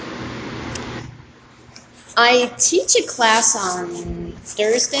I teach a class on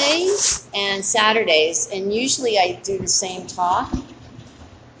Thursdays and Saturdays, and usually I do the same talk.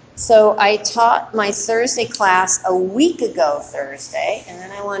 So I taught my Thursday class a week ago Thursday, and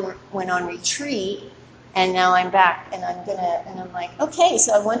then I went on retreat, and now I'm back, and I'm like, okay,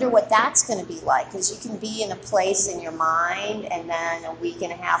 so I wonder what that's gonna be like, because you can be in a place in your mind, and then a week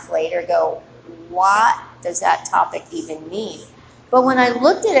and a half later go, what does that topic even mean? But when I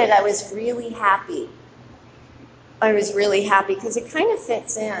looked at it, I was really happy. I was really happy because it kind of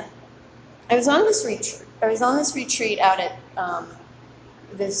fits in. I was on this retreat. I was on this retreat out at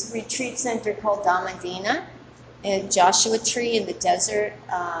this retreat center called Damadina, a Joshua Tree in the desert.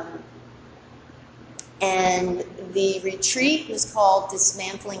 And the retreat was called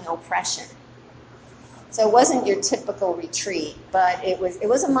Dismantling Oppression. So it wasn't your typical retreat, but it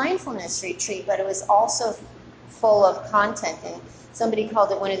was a mindfulness retreat, but it was also full of content. And somebody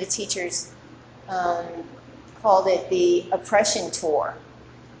called it, one of the teachers um, called it the oppression tour,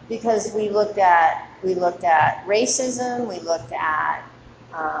 because we looked at racism, we looked at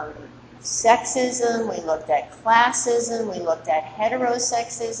sexism, we looked at classism, we looked at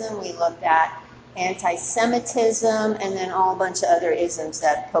heterosexism, we looked at anti-Semitism, and then all a bunch of other isms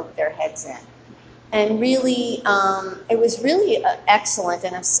that poke their heads in. And really, it was really excellent,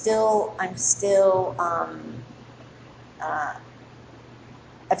 and I'm still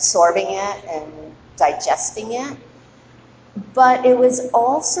absorbing it and digesting it. But it was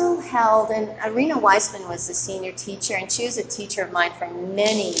also held, and Irina Weissman was the senior teacher, and she was a teacher of mine for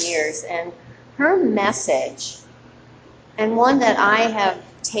many years. And her message, and one that I have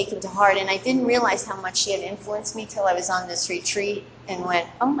taken to heart, and I didn't realize how much she had influenced me till I was on this retreat and went,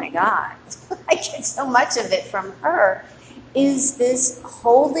 oh my God, I get so much of it from her, is this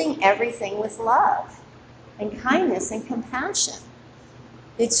holding everything with love and kindness and compassion.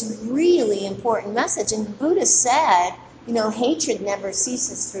 It's really important message. And Buddha said, hatred never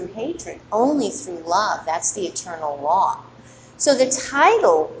ceases through hatred, only through love. That's the eternal law. So the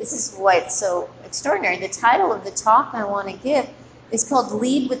title, this is what's so extraordinary, the title of the talk I want to give is called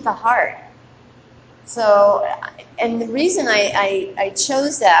Lead with the Heart. So, and the reason I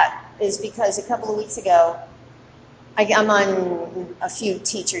chose that is because a couple of weeks ago, I'm on a few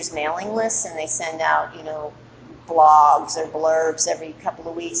teachers' mailing lists, and they send out, blogs or blurbs every couple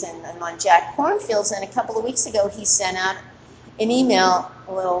of weeks. And I'm on Jack Kornfield's, and a couple of weeks ago, he sent out an email,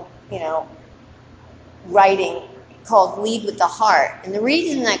 a little, writing called Lead with the Heart. And the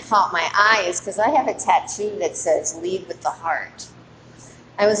reason that caught my eye is because I have a tattoo that says Lead with the Heart.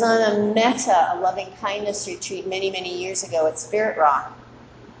 I was on a Metta, a loving kindness retreat many, many years ago at Spirit Rock,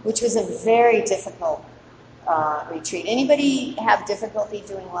 which was a very difficult retreat. Anybody have difficulty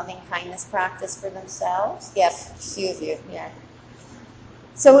doing loving kindness practice for themselves? Yes, a few of you, yeah.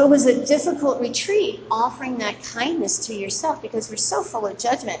 So it was a difficult retreat, offering that kindness to yourself, because we're so full of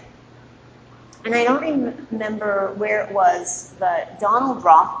judgment. And I don't remember where it was, but Donald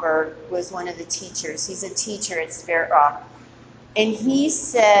Rothberg was one of the teachers. He's a teacher at Spirit Rock. And he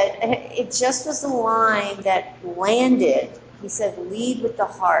said, it just was a line that landed. He said, lead with the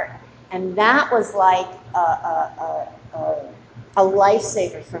heart. And that was like a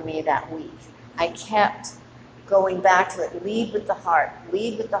lifesaver for me that week. I kept going back to it. Lead with the heart.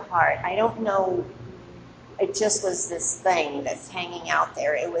 Lead with the heart. I don't know. It just was this thing that's hanging out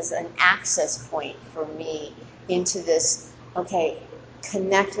there. It was an access point for me into this, okay,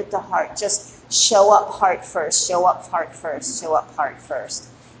 connect with the heart. Just show up heart first, show up heart first, show up heart first.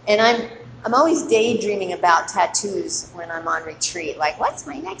 And I'm always daydreaming about tattoos when I'm on retreat. Like, what's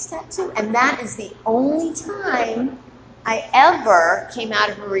my next tattoo? And that is the only time I ever came out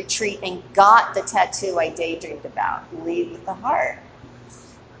of a retreat and got the tattoo I daydreamed about. Lead with the heart.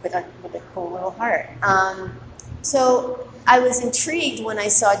 With a cool little heart. So I was intrigued when I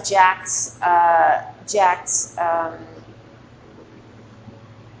saw Jack's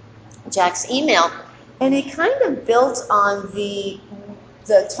email, and it kind of built on the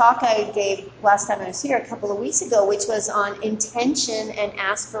talk I gave last time I was here a couple of weeks ago, which was on intention and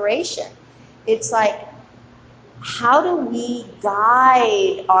aspiration. It's like, how do we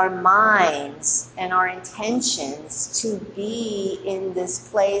guide our minds and our intentions to be in this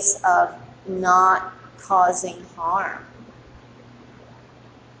place of not causing harm,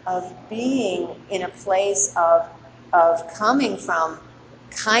 of being in a place of coming from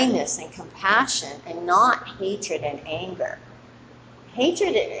kindness and compassion and not hatred and anger.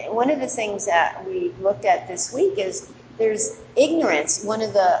 Hatred, one of the things that we looked at this week is there's ignorance. One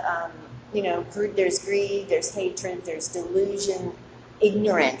of the there's greed, there's hatred, there's delusion,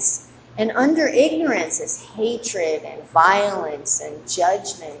 ignorance. And under ignorance is hatred and violence and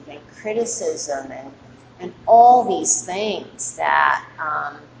judgment and criticism and all these things that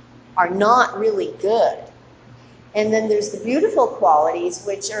are not really good. And then there's the beautiful qualities,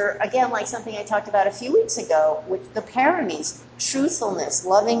 which are, again, like something I talked about a few weeks ago, with the paramis: truthfulness,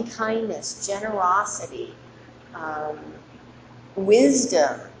 loving kindness, generosity,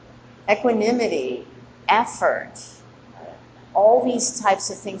 wisdom, equanimity, effort, all these types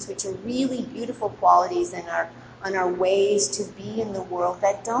of things, which are really beautiful qualities and are ways to be in the world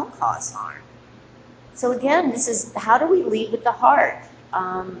that don't cause harm. So again, this is, how do we lead with the heart?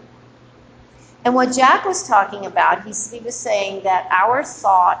 And what Jack was talking about, he was saying that our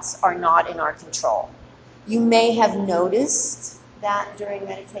thoughts are not in our control. You may have noticed that during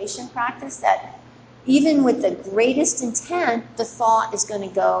meditation practice, that even with the greatest intent, the thought is going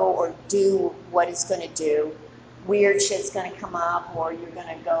to go or do what it's going to do. Weird shit's going to come up, or you're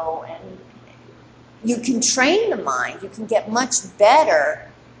going to go, and you can train the mind. You can get much better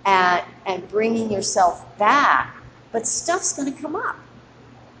at bringing yourself back, but stuff's going to come up.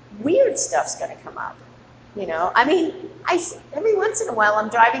 Weird stuff's going to come up. You know, I mean, every once in a while I'm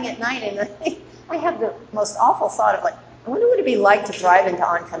driving at night and I have the most awful thought of, like, I wonder what it'd be like to drive into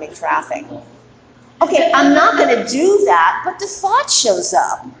oncoming traffic. Okay, I'm not going to do that, but the thought shows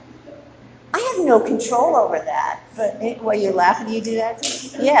up. I have no control over that. But, well, you're laughing, you do that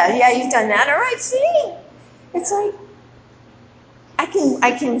too? Yeah, you've done that. All right, see? It's like,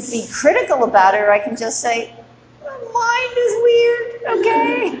 I can be critical about it, or I can just say, the mind is weird,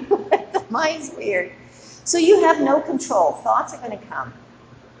 okay? The mind's weird. So you have no control. Thoughts are going to come.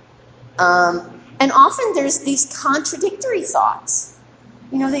 And often there's these contradictory thoughts.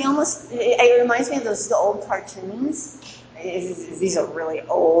 You know, it reminds me of the old cartoons. These are really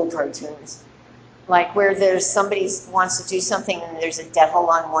old cartoons. Like where there's somebody wants to do something and there's a devil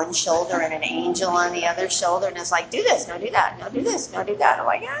on one shoulder and an angel on the other shoulder, and it's like, do this, no, do that, no, do this, no, do that. I'm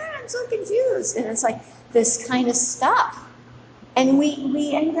like, I'm so confused. And it's like this kind of stuff. And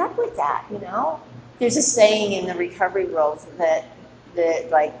we end up with that, you know. There's a saying in the recovery world that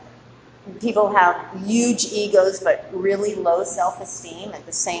like people have huge egos but really low self-esteem at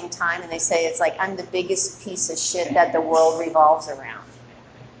the same time, and they say it's like, I'm the biggest piece of shit that the world revolves around.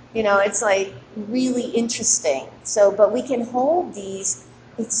 You know, it's like really interesting. So, but we can hold these,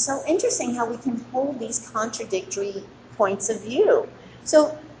 it's so interesting how we can hold these contradictory points of view.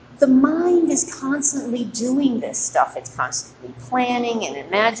 So the mind is constantly doing this stuff. It's constantly planning and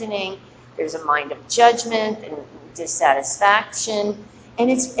imagining. There's a mind of judgment and dissatisfaction. And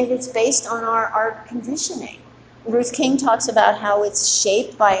it's based on our conditioning. Ruth King talks about how it's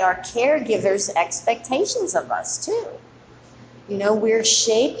shaped by our caregivers' expectations of us, too. You know, we're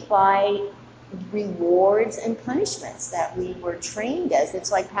shaped by rewards and punishments that we were trained as.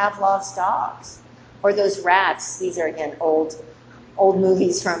 It's like Pavlov's dogs or those rats. These are, again, old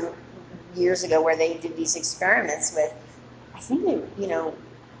movies from years ago where they did these experiments with, I think they, you know,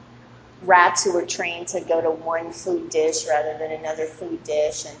 rats who were trained to go to one food dish rather than another food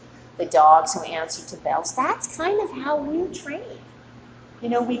dish, and the dogs who answered to bells. That's kind of how we're trained. You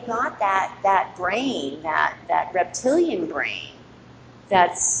know, we got that brain, that reptilian brain,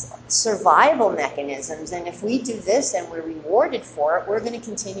 that's survival mechanisms. And if we do this and we're rewarded for it, we're going to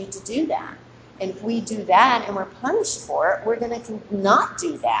continue to do that. And if we do that and we're punished for it, we're going to not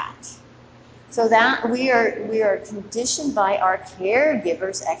do that. So that we are conditioned by our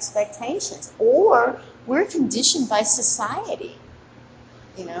caregivers' expectations, or we're conditioned by society.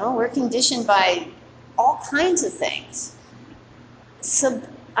 You know, we're conditioned by all kinds of things.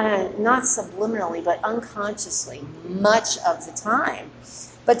 Not subliminally, but unconsciously, much of the time.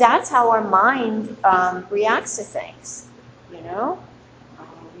 But that's how our mind reacts to things, you know?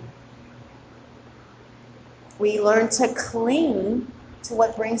 We learn to cling to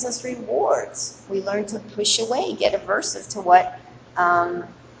what brings us rewards. We learn to push away, get aversive to what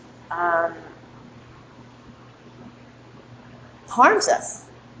harms us,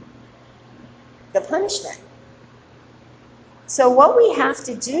 the punishment. So what we have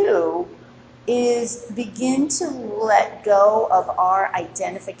to do is begin to let go of our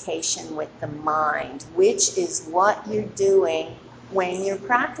identification with the mind, which is what you're doing when you're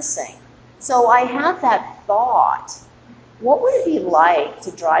practicing. So I have that thought, what would it be like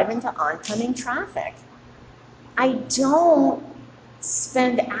to drive into oncoming traffic? I don't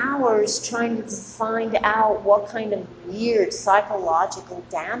spend hours trying to find out what kind of weird psychological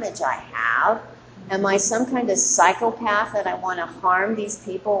damage I have. Am I some kind of psychopath that I want to harm these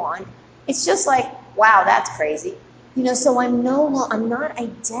people on? It's just like, wow, that's crazy. You know, so I'm not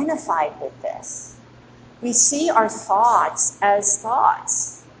identified with this. We see our thoughts as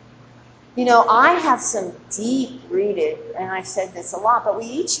thoughts. You know, I have some deep-rooted, and I've said this a lot, but we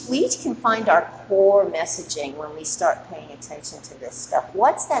each can find our core messaging when we start paying attention to this stuff.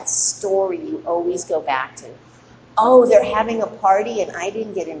 What's that story you always go back to? Oh, they're having a party and I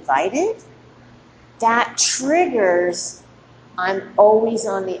didn't get invited? That triggers, I'm always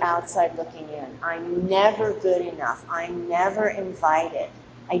on the outside looking in. I'm never good enough. I'm never invited.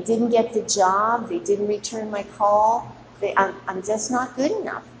 I didn't get the job. They didn't return my call. I'm just not good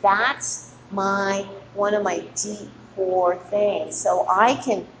enough. That's one of my deep core things. So I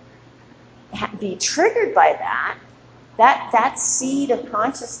can be triggered by that. That seed of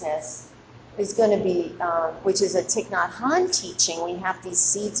consciousness is going to be, which is a Thich Nhat Hanh teaching. We have these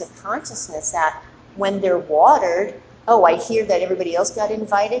seeds of consciousness that when they're watered, oh, I hear that everybody else got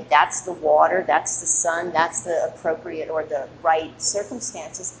invited. That's the water, that's the sun, that's the appropriate or the right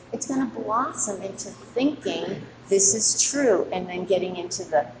circumstances. It's going to blossom into thinking this is true, and then getting into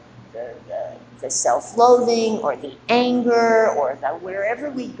the self-loathing or the anger or the wherever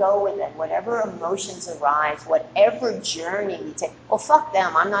we go with it, whatever emotions arise, whatever journey we take. Well, fuck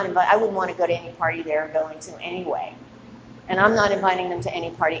them. I'm not invited. I wouldn't want to go to any party they're going to anyway. And I'm not inviting them to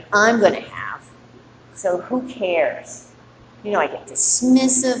any party I'm going to have. So who cares? You know, I get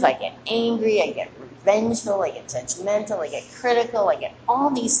dismissive, I get angry, I get revengeful, I get judgmental, I get critical, I get all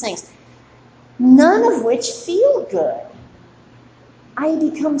these things, none of which feel good. I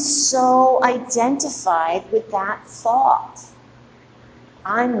become so identified with that thought.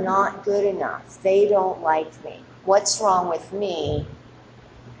 I'm not good enough. They don't like me. What's wrong with me?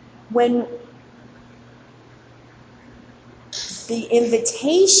 When the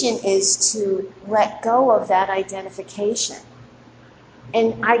invitation is to let go of that identification.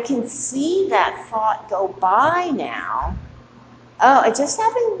 And I can see that thought go by now. Oh, it just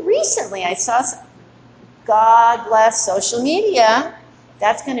happened recently. I saw, God bless social media.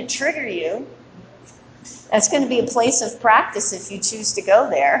 That's going to trigger you. That's going to be a place of practice if you choose to go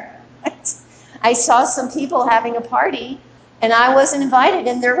there. I saw some people having a party, and I wasn't invited,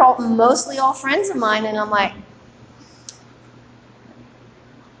 and they're mostly all friends of mine, and I'm like,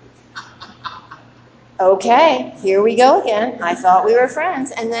 okay, here we go again. I thought we were friends.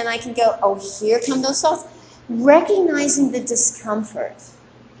 And then I can go, oh, here come those thoughts. Recognizing the discomfort.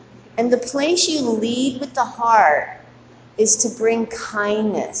 And the place you lead with the heart is to bring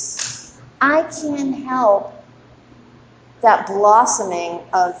kindness. I can't help that blossoming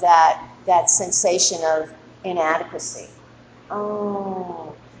of that sensation of inadequacy.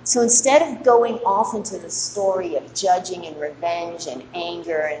 Oh. So instead of going off into the story of judging and revenge and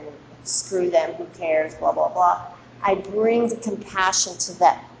anger and screw them, who cares, blah, blah, blah, I bring the compassion to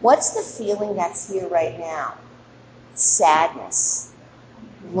that. What's the feeling that's here right now? Sadness,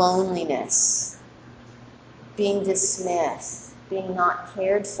 loneliness, being dismissed, being not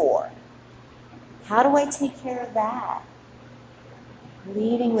cared for. How do I take care of that?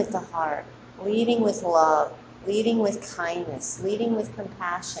 Leading with the heart, leading with love, leading with kindness, leading with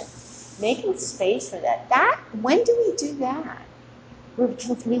compassion, making space for that. When do we do that?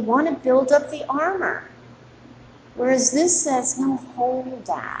 We want to build up the armor. Whereas this says, no, hold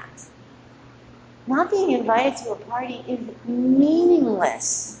that. Not being invited to a party is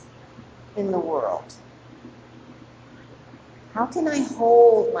meaningless in the world. How can I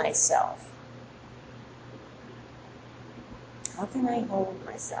hold myself? How can I hold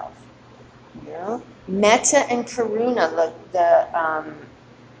myself? You know, metta and karuna,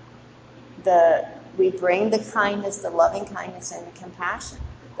 we bring the kindness, the loving kindness, and the compassion.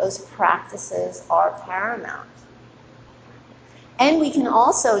 Those practices are paramount. And we can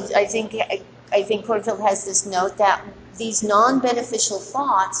also, I think Porterfield has this note that these non-beneficial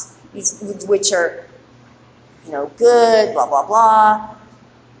thoughts, which are, good, blah blah blah,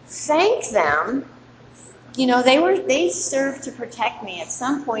 thank them. They served to protect me. At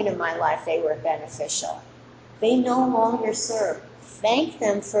some point in my life, they were beneficial. They no longer serve. Thank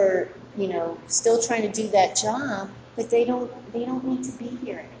them for, still trying to do that job, but they don't need to be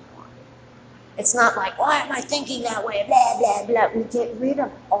here anymore. It's not like, why am I thinking that way, blah, blah, blah. We get rid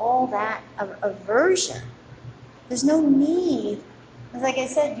of all that aversion. There's no need. Like I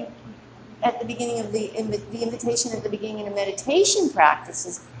said, at the beginning of the invitation at the beginning of meditation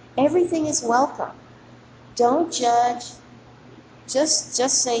practices, everything is welcome. Don't judge. Just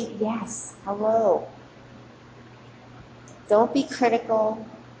say yes, hello. Don't be critical.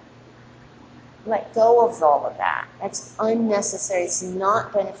 Let go of all of that. That's unnecessary. It's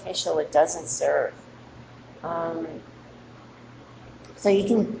not beneficial. It doesn't serve. So you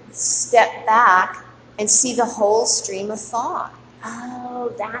can step back and see the whole stream of thought.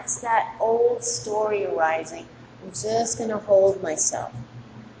 Oh, that's that old story arising. I'm just going to hold myself.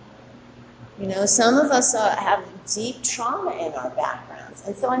 You know, some of us have deep trauma in our backgrounds.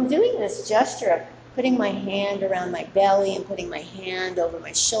 And so I'm doing this gesture of putting my hand around my belly and putting my hand over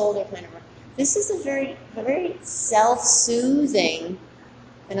my shoulder. This is a very self-soothing,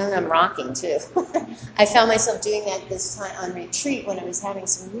 and I'm rocking too. I found myself doing that this time on retreat when I was having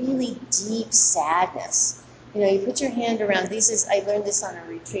some really deep sadness. You know, you put your hand around, I learned this on a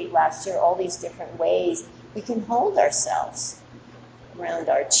retreat last year, all these different ways we can hold ourselves around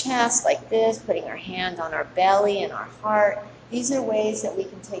our chest like this, putting our hand on our belly and our heart. These are ways that we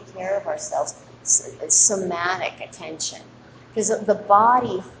can take care of ourselves. Somatic attention. Because the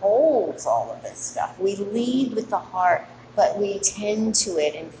body holds all of this stuff. We lead with the heart, but we tend to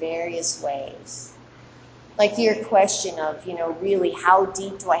it in various ways. Like your question of, you know, really how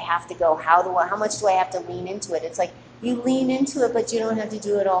deep do I have to go? How much do I have to lean into it? It's like you lean into it, but you don't have to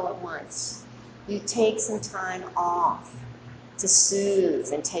do it all at once. You take some time off to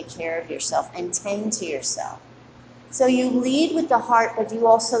soothe and take care of yourself and tend to yourself. So you lead with the heart, but you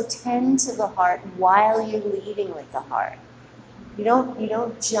also tend to the heart while you're leading with the heart. You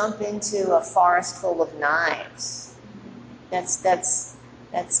don't jump into a forest full of knives. That's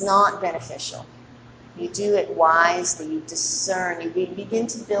not beneficial. You do it wisely. You discern. You begin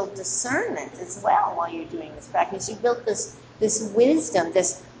to build discernment as well while you're doing this practice. You build this wisdom,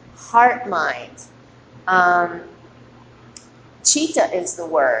 this heart mind. Chitta is the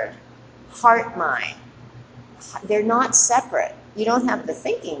word. Heart mind. They're not separate. You don't have the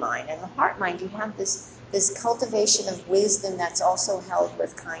thinking mind and the heart mind. You have this cultivation of wisdom that's also held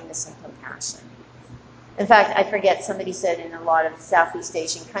with kindness and compassion. In fact, I forget, somebody said in a lot of Southeast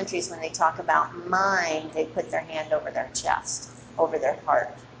Asian countries, when they talk about mind, they put their hand over their chest, over their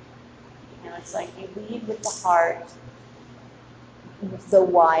heart. You know, it's like you lead with the heart, the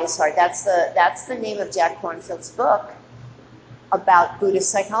wise heart. That's the name of Jack Kornfield's book about Buddhist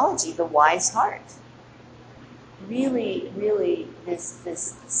psychology, The Wise Heart. Really, really,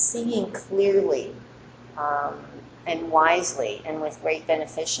 this seeing clearly and wisely and with great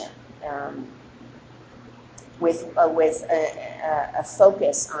beneficence. With a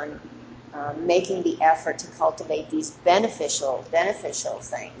focus on making the effort to cultivate these beneficial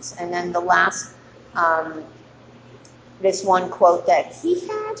things. And then the last, this one quote that he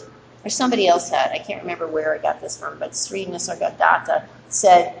had, or somebody else had, I can't remember where I got this from, but Sri Nisargadatta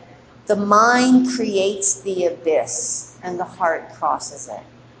said, "The mind creates the abyss and the heart crosses it."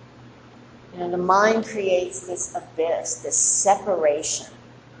 You know, the mind creates this abyss, this separation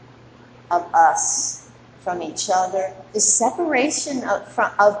of us from each other, the separation of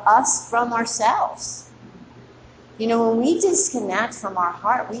us from ourselves. You know, when we disconnect from our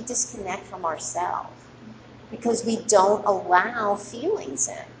heart, we disconnect from ourselves because we don't allow feelings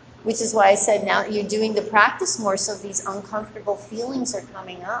in. Which is why I said now you're doing the practice more, so these uncomfortable feelings are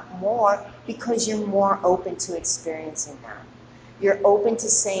coming up more because you're more open to experiencing them. You're open to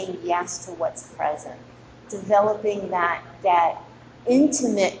saying yes to what's present, developing that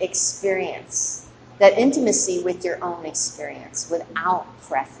intimate experience, that intimacy with your own experience without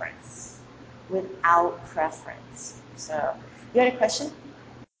preference. Without preference. So, you had a question?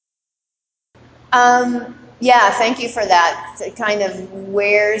 Yeah, thank you for that. It kind of,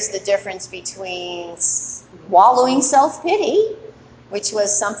 where's the difference between wallowing self-pity, which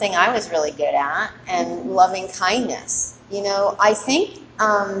was something I was really good at, and loving kindness. You know, I think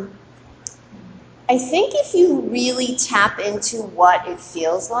if you really tap into what it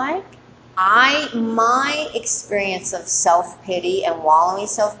feels like, my experience of self-pity and wallowing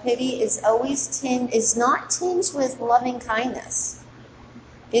self-pity is not tinged with loving kindness.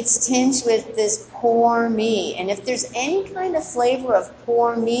 It's tinged with this poor me. And if there's any kind of flavor of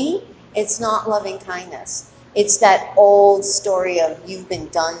poor me, it's not loving kindness. It's that old story of you've been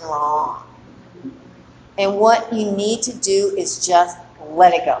done wrong. And what you need to do is just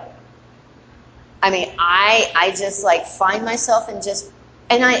let it go. I mean, I just like find myself and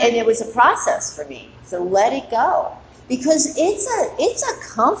it was a process for me to let it go, because it's a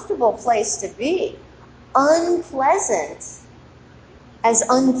comfortable place to be. Unpleasant as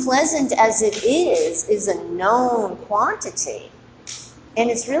it is a known quantity. And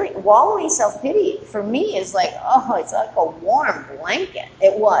it's really, wallowing self-pity for me is like, oh, it's like a warm blanket.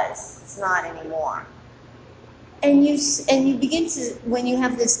 It was. It's not anymore. And you begin to, when you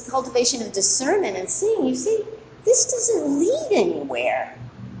have this cultivation of discernment and seeing, you see, this doesn't lead anywhere.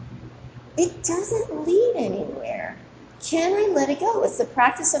 It doesn't lead anywhere. Can I let it go? It's the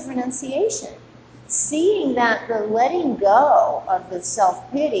practice of renunciation. Seeing that the letting go of the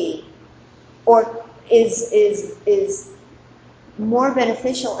self-pity is more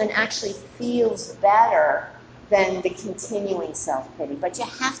beneficial and actually feels better than the continuing self-pity. But you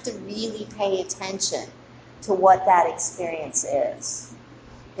have to really pay attention to what that experience is.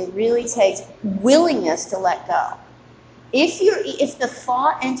 It really takes willingness to let go. If the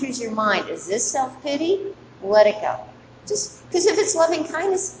thought enters your mind, is this self-pity? Let it go. Just because if it's loving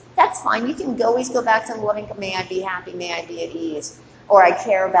kindness, that's fine. You can always go back to loving, may I be happy, may I be at ease, or I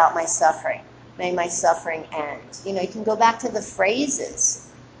care about my suffering, may my suffering end. You know, you can go back to the phrases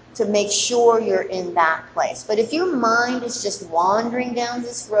to make sure you're in that place. But if your mind is just wandering down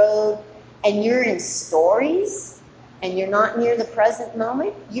this road and you're in stories and you're not near the present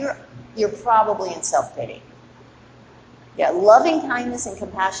moment, you're probably in self-pity. Yeah, loving kindness and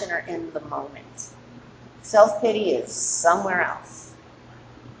compassion are in the moment. Self-pity is somewhere else.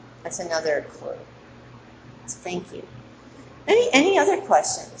 That's another clue. So thank you. Any other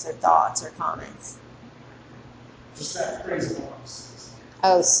questions or thoughts or comments? Just that phrase once.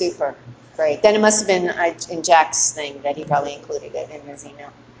 Oh, super. Great. Then it must have been in Jack's thing that he probably included it in his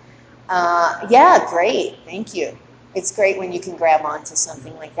email. Yeah, great. Thank you. It's great when you can grab onto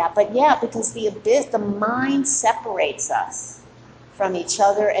something like that. But yeah, because the mind separates us from each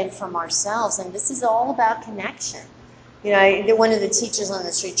other and from ourselves. And this is all about connection. You know, one of the teachers on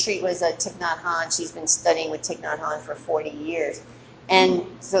this retreat was Thich Nhat Hanh. She's been studying with Thich Nhat Hanh for 40 years. And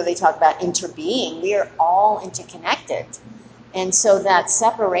so they talk about interbeing. We are all interconnected. And so that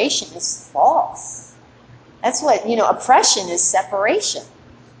separation is false. That's what, oppression is separation.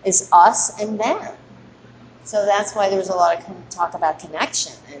 Is us and them. So that's why there's a lot of talk about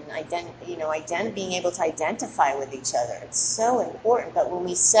connection and being able to identify with each other. It's so important. But when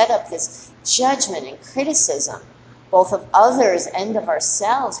we set up this judgment and criticism, both of others and of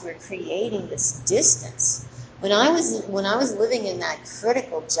ourselves, we're creating this distance. When I was living in that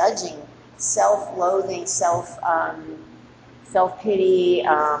critical, judging, self-loathing, self-pity,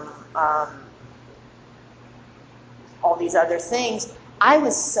 all these other things, I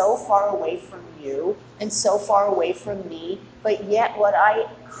was so far away from you and so far away from me, but yet what I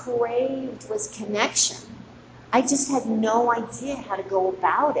craved was connection. I just had no idea how to go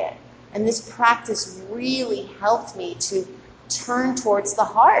about it. And this practice really helped me to turn towards the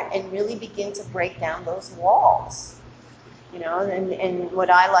heart and really begin to break down those walls. And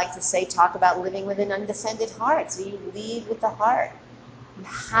what I like to say, talk about living with an undefended heart. So you lead with the heart. You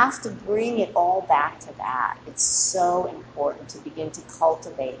have to bring it all back to that. It's so important to begin to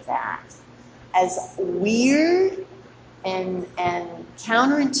cultivate that. As weird and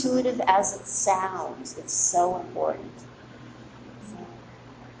counterintuitive as it sounds, it's so important. So,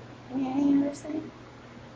 any other thing?